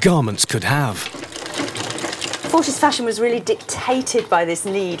buttons garments could have. 40s fashion was really dictated by this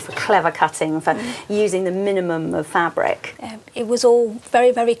need for clever cutting, for using the minimum of fabric. It was all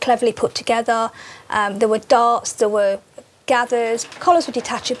very, very cleverly put together. There were darts, there were gathers. Collars were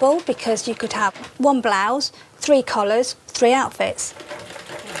detachable because you could have one blouse, 3 collars, 3 outfits.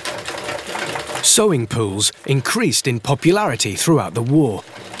 Sewing pools increased in popularity throughout the war.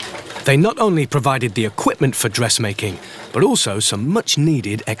 They not only provided the equipment for dressmaking, but also some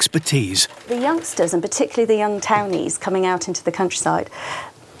much-needed expertise. The youngsters, and particularly the young townies coming out into the countryside,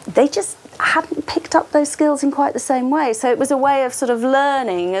 they just hadn't picked up those skills in quite the same way. So it was a way of sort of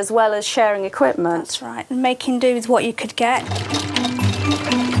learning as well as sharing equipment. That's right, and making do with what you could get.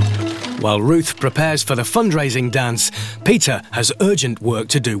 While Ruth prepares for the fundraising dance, Peter has urgent work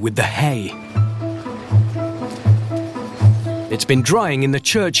to do with the hay. It's been drying in the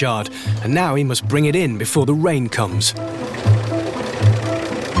churchyard, and now he must bring it in before the rain comes.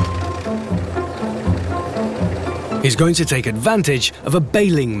 He's going to take advantage of a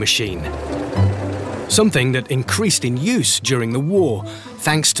baling machine, something that increased in use during the war,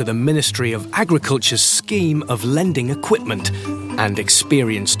 thanks to the Ministry of Agriculture's scheme of lending equipment and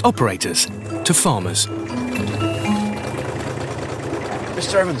experienced operators to farmers.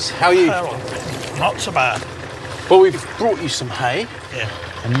 Mr. Evans, how are you? Not so bad. Well, we've brought you some hay. Yeah.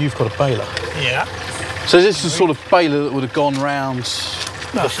 And you've got a baler. Yeah. So this is the sort of baler that would have gone round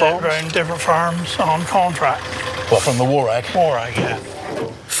the farms? Around different farms on contract. What, from the war ag? War ag, yeah.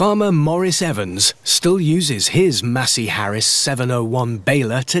 Farmer Maurice Evans still uses his Massey Harris 701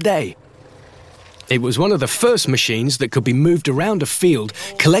 baler today. It was one of the first machines that could be moved around a field,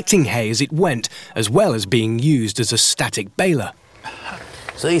 collecting hay as it went, as well as being used as a static baler.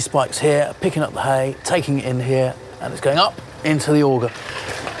 So these spikes here are picking up the hay, taking it in here, and it's going up into the auger.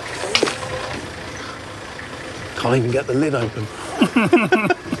 Can't even get the lid open.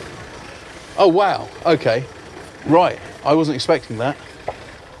 Oh, wow, OK. Right, I wasn't expecting that.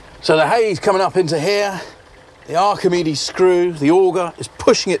 So the hay's coming up into here, the Archimedes screw, the auger is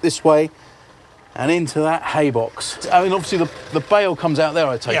pushing it this way and into that hay box. I mean, obviously the bale comes out there,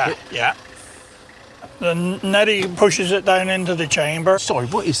 I take it. Yeah. The netty pushes it down into the chamber. Sorry,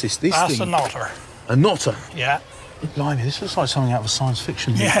 what is this? That's a knotter. A knotter? Yeah. Blimey, this looks like something out of a science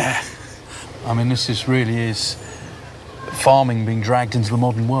fiction movie. Yeah. I mean, this really is farming being dragged into the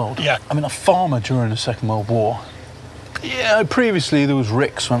modern world. Yeah. I mean, a farmer during the Second World War. Yeah, previously there was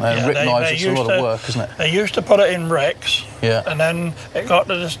ricks, weren't there? Yeah, Rick knives, it's a lot of work, isn't it? They used to put it in ricks. Yeah. And then it got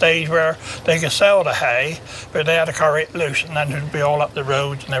to the stage where they could sell the hay, but they had to carry it loose, and then it would be all up the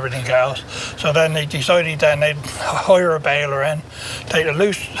roads and everything else. So then they decided they'd hire a baler in, take the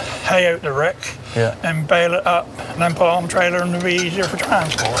loose hay out the rick, and bale it up, and then put it on the trailer, and it'd be easier for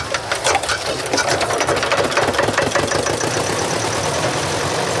transport.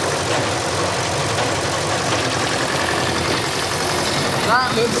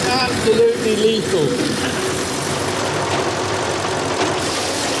 That looks absolutely lethal.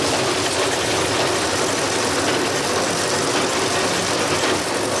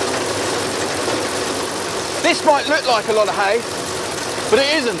 This might look like a lot of hay, but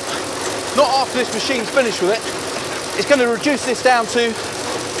it isn't. Not after this machine's finished with it. It's going to reduce this down to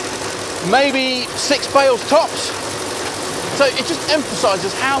maybe 6 bales tops. So it just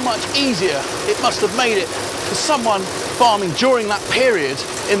emphasises how much easier it must have made it for someone farming during that period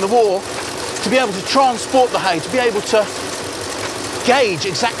in the war to be able to transport the hay, to be able to gauge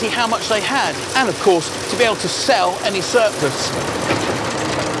exactly how much they had, and of course to be able to sell any surplus.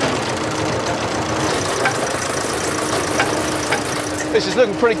 This is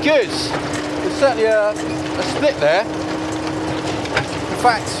looking pretty good. There's certainly a split there. In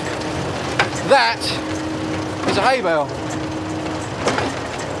fact, that is a hay bale.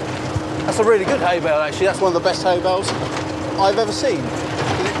 That's a really good hay bale, actually. That's one of the best hay bales I've ever seen.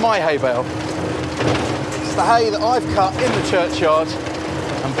 It's my hay bale. It's the hay that I've cut in the churchyard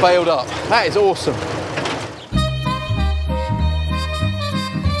and baled up. That is awesome.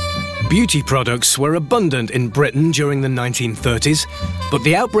 Beauty products were abundant in Britain during the 1930s, but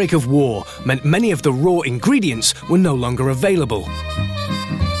the outbreak of war meant many of the raw ingredients were no longer available.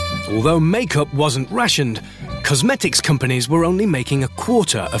 Although makeup wasn't rationed, cosmetics companies were only making a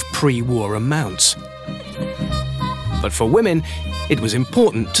quarter of pre-war amounts. But for women, it was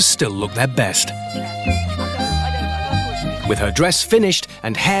important to still look their best. With her dress finished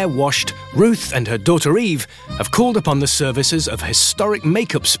and hair washed, Ruth and her daughter Eve have called upon the services of historic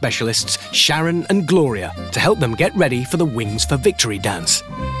makeup specialists Sharon and Gloria to help them get ready for the Wings for Victory dance.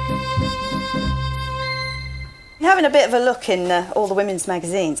 Having a bit of a look in all the women's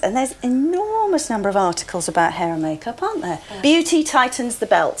magazines, and there's an enormous number of articles about hair and makeup, aren't there? Yeah. Beauty tightens the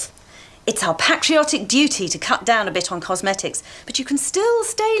belt. It's our patriotic duty to cut down a bit on cosmetics, but you can still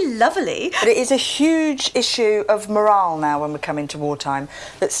stay lovely. But it is a huge issue of morale now when we come into wartime,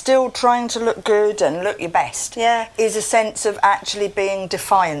 that still trying to look good and look your best is a sense of actually being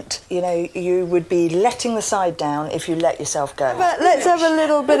defiant. You know, you would be letting the side down if you let yourself go. But let's have a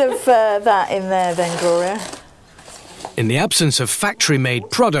little bit of that in there then, Gloria. In the absence of factory-made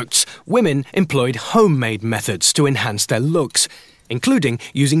products, Women employed homemade methods to enhance their looks, including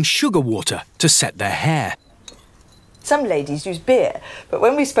using sugar water to set their hair. Some ladies use beer, but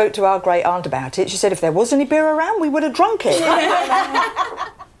when we spoke to our great aunt about it, she said if there was any beer around, we would have drunk it.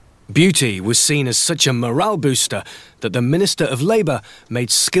 Beauty was seen as such a morale booster that the Minister of Labour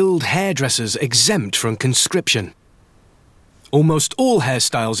made skilled hairdressers exempt from conscription. Almost all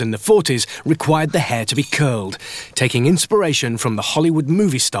hairstyles in the 40s required the hair to be curled, taking inspiration from the Hollywood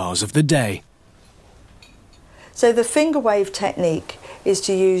movie stars of the day. So the finger wave technique is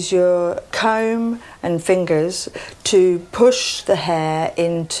to use your comb and fingers to push the hair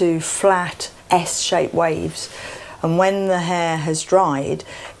into flat S-shaped waves. And when the hair has dried,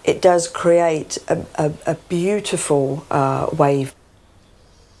 it does create a beautiful wave.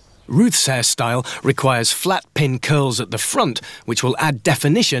 Ruth's hairstyle requires flat pin curls at the front, which will add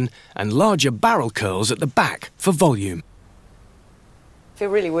definition, and larger barrel curls at the back for volume. I feel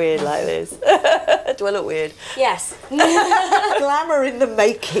really weird like this. Do I look weird? Yes. Glamour in the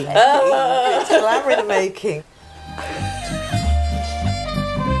making. It's glamour in the making.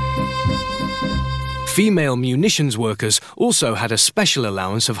 Female munitions workers also had a special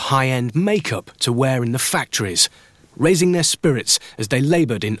allowance of high-end makeup to wear in the factories, raising their spirits as they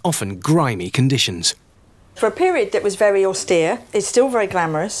laboured in often grimy conditions. For a period that was very austere, it's still very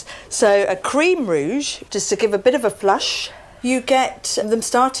glamorous. So a cream rouge, just to give a bit of a flush. You get them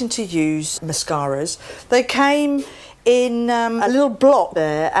starting to use mascaras. They came in a little block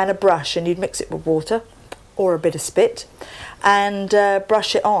there and a brush, and you'd mix it with water or a bit of spit and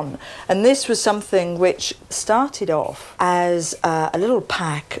brush it on. And this was something which started off as a little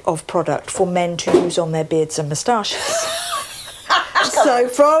pack of product for men to use on their beards and moustaches. So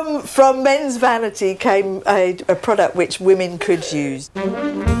from men's vanity came a product which women could use.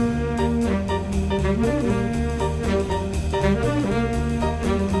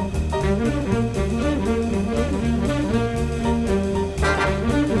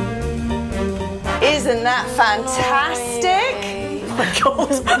 Isn't that fantastic? Oh my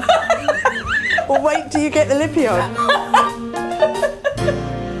God. Well, wait till you get the lippy on.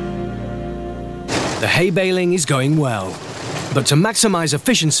 The hay baling is going well. But to maximise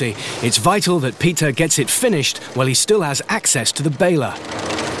efficiency, it's vital that Peter gets it finished while he still has access to the baler.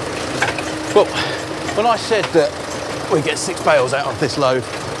 Well, when I said that we get 6 bales out of this load,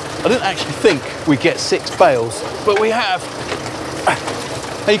 I didn't actually think we'd get 6 bales, but we have.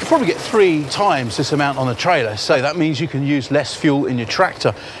 Now, you could probably get 3 times this amount on a trailer, so that means you can use less fuel in your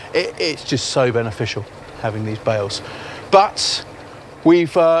tractor. It's just so beneficial having these bales. But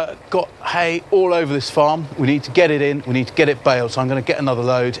we've got hay all over this farm. We need to get it in, we need to get it baled, so I'm going to get another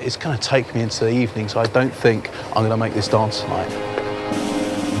load. It's going to take me into the evening, so I don't think I'm going to make this dance tonight.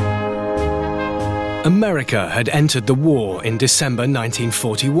 America had entered the war in December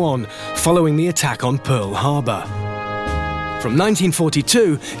 1941, following the attack on Pearl Harbor. From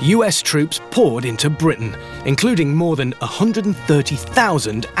 1942, US troops poured into Britain, including more than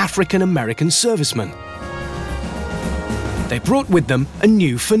 130,000 African-American servicemen. They brought with them a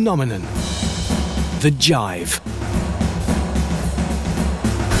new phenomenon, the jive.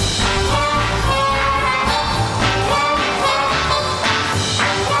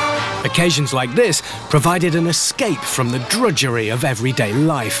 Occasions like this provided an escape from the drudgery of everyday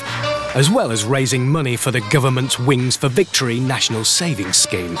life, as well as raising money for the government's Wings for Victory National Savings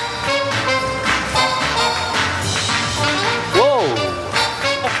Scheme. Whoa!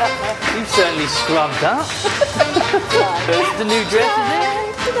 You've certainly scrubbed up. The new dress, is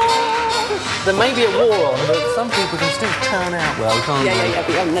it? There may be a war on, but some people can still turn out well, can't they? Yeah, but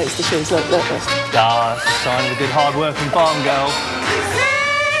you haven't noticed the shoes. Look. Ah, that's a sign of a good hard-working farm girl.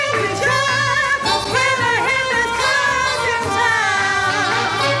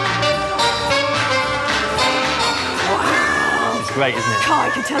 It's great, isn't it? God,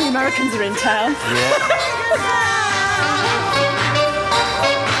 I can tell the Americans are in town. Yeah.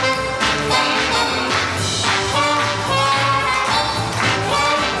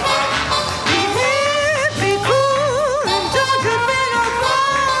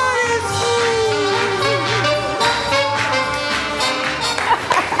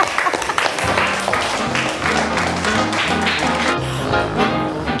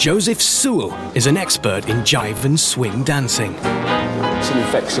 Joseph Sewell is an expert in jive and swing dancing. It's an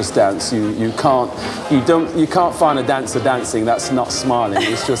infectious dance. You can't find a dancer dancing that's not smiling.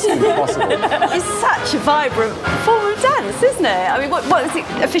 It's just impossible. It's such a vibrant form of dance, isn't it? I mean, what is it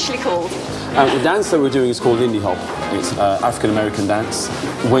officially called? The dance that we're doing is called Lindy Hop. It's African-American dance.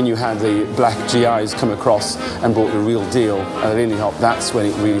 When you had the black GIs come across and brought the real deal, Lindy Hop, that's when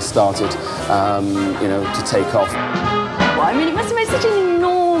it really started, to take off. Well, I mean, it must have made such an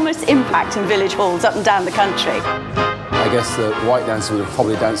enormous enormous impact in village halls up and down the country. I guess the white dancers would have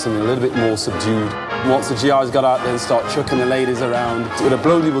probably danced something a little bit more subdued. Once the GIs got out there and started chucking the ladies around, it would have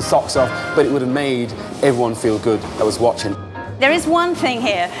blown people's socks off, but it would have made everyone feel good that was watching. There is one thing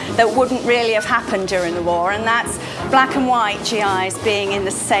here that wouldn't really have happened during the war, and that's black and white GIs being in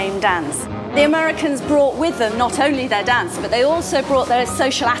the same dance. The Americans brought with them not only their dance, but they also brought their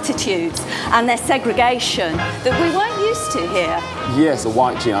social attitudes and their segregation that we weren't used to here. Yes, the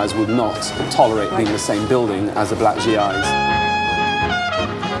white GIs would not tolerate being in the same building as the black GIs.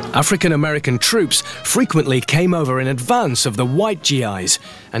 African-American troops frequently came over in advance of the white GIs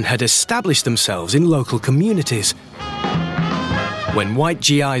and had established themselves in local communities. When white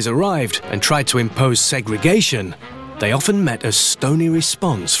GIs arrived and tried to impose segregation, they often met a stony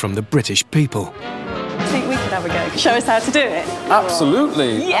response from the British people. I think we could have a go. Show us how to do it.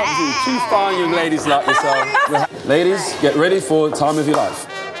 Absolutely. Yeah. Absolutely. Two fine young ladies like yourself. Ladies, get ready for the time of your life.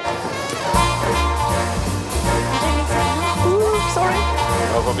 Ooh, sorry.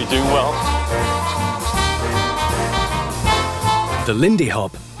 I'll probably do well. The Lindy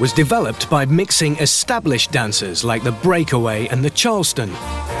Hop was developed by mixing established dancers like the Breakaway and the Charleston,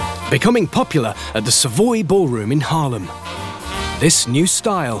 becoming popular at the Savoy Ballroom in Harlem. This new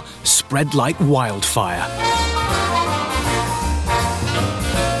style spread like wildfire.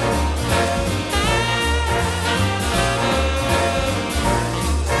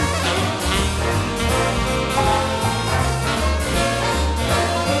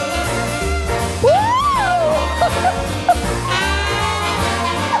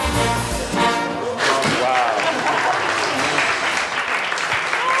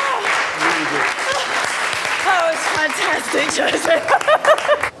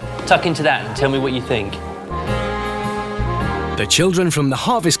 Tuck into that and tell me what you think. The children from the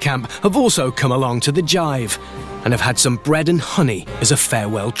harvest camp have also come along to the jive and have had some bread and honey as a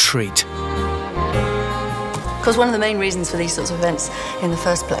farewell treat. Because one of the main reasons for these sorts of events in the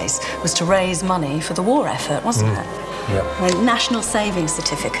first place was to raise money for the war effort, wasn't it? Yep. National savings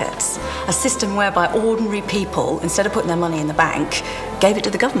certificates, a system whereby ordinary people, instead of putting their money in the bank, gave it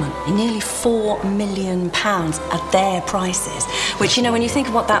to the government. Nearly £4 million at their prices, which, you know, when you think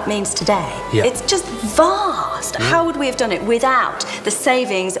of what that means today, it's just vast. How would we have done it without the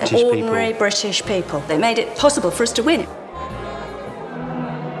savings of ordinary British people? They made it possible for us to win.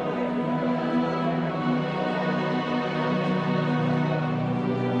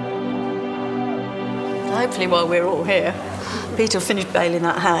 Hopefully, while we're all here, Peter will finish baling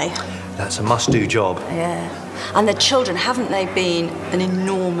that hay. That's a must-do job. Yeah. And the children, haven't they been an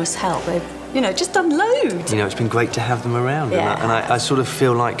enormous help? They've, you know, just done loads. You know, it's been great to have them around. Yeah. And I sort of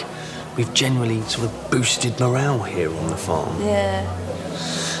feel like we've generally sort of boosted morale here on the farm. Yeah.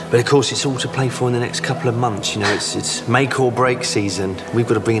 But of course, it's all to play for in the next couple of months. You know, it's make or break season. We've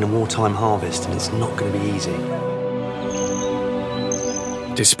got to bring in a wartime harvest, and it's not going to be easy.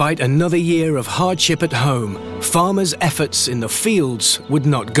 Despite another year of hardship at home, farmers' efforts in the fields would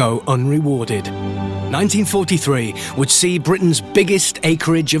not go unrewarded. 1943 would see Britain's biggest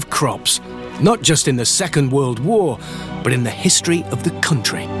acreage of crops, not just in the Second World War, but in the history of the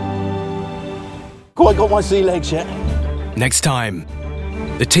country. Quite got my sea legs yet. Next time,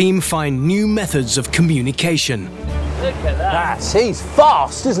 the team find new methods of communication. Look at that. He's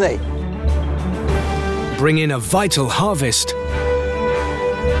fast, isn't he? Bring in a vital harvest,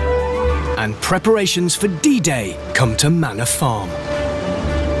 and preparations for D-Day come to Manor Farm.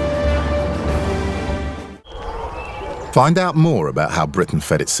 Find out more about how Britain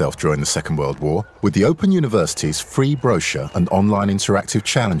fed itself during the Second World War with the Open University's free brochure and online interactive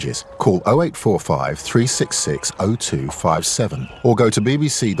challenges. Call 0845 366 0257 or go to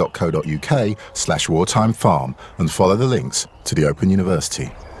bbc.co.uk/Wartime Farm and follow the links to the Open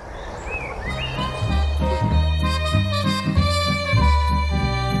University.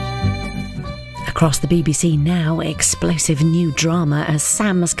 Across the BBC now, explosive new drama as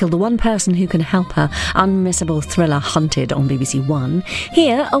Sam must kill the one person who can help her. Unmissable thriller Hunted on BBC One.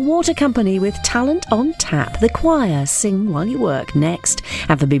 Here, a water company with talent on tap. The Choir sing while you work. Next,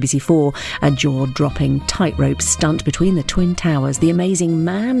 and for BBC Four, a jaw-dropping tightrope stunt between the Twin Towers. The Amazing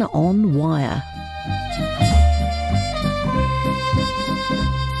Man on Wire.